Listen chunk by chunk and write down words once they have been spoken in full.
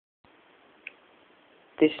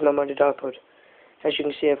this is my modded iPod. As you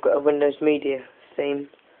can see, I've got a Windows Media theme,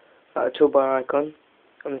 like a toolbar icon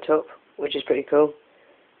on the top, which is pretty cool,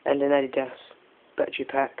 and an Adidas battery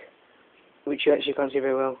pack, which you actually can't see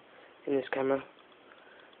very well in this camera.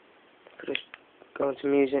 I'll just go on to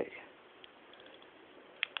music.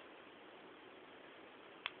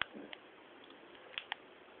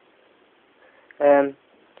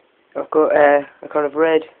 I've got a kind of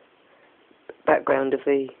red background of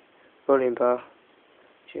the volume bar, as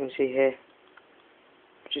you can see here,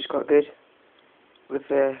 which is quite good, with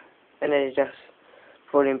an Adidas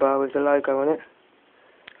volume bar with the logo on it.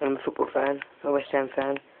 I'm a football fan, a West Ham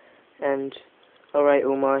fan, and I rate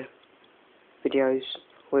all my videos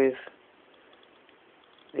with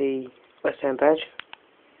the West Ham badge.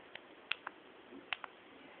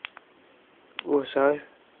 Also,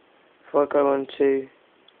 if I go on to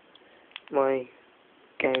my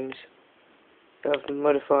games, I've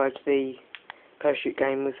modified the parachute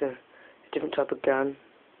game with a different type of gun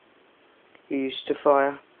used to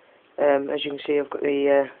fire. As you can see, I've got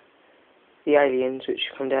the aliens which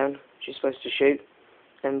come down, which you're supposed to shoot,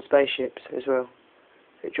 and spaceships as well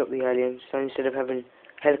that drop the aliens. So instead of having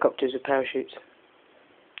helicopters with parachutes.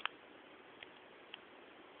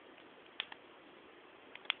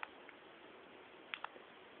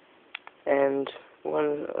 And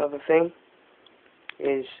one other thing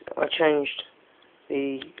is I changed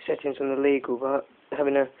the settings on the legal part.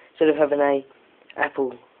 Instead of having a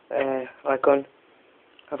Apple icon,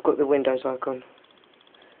 I've got the Windows icon.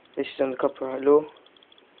 This is on the copyright law,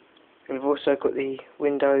 and I've also got the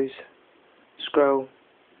Windows scroll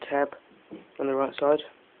tab on the right side.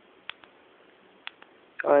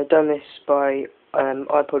 I've done this by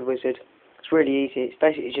iPod Wizard. It's really easy. It's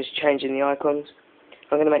basically just changing the icons.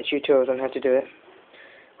 I'm going to make tutorials on how to do it.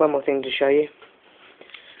 One more thing to show you.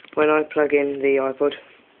 When I plug in the iPod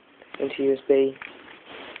into USB,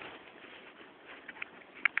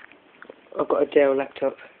 I've got a Dell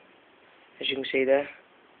laptop, as you can see there.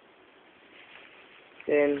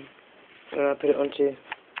 Then when I put it onto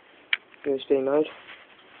USB mode,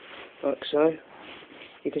 like so,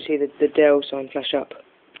 you can see the Dell sign flash up.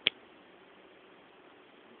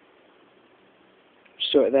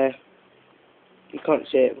 Just saw it there. You can't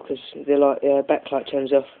see it because the backlight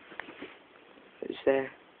turns off. It's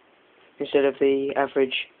there. Instead of the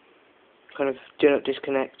average kind of do not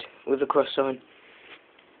disconnect with the cross sign.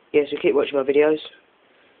 Yeah, so keep watching my videos.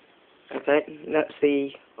 Okay, that's the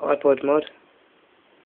iPod mod.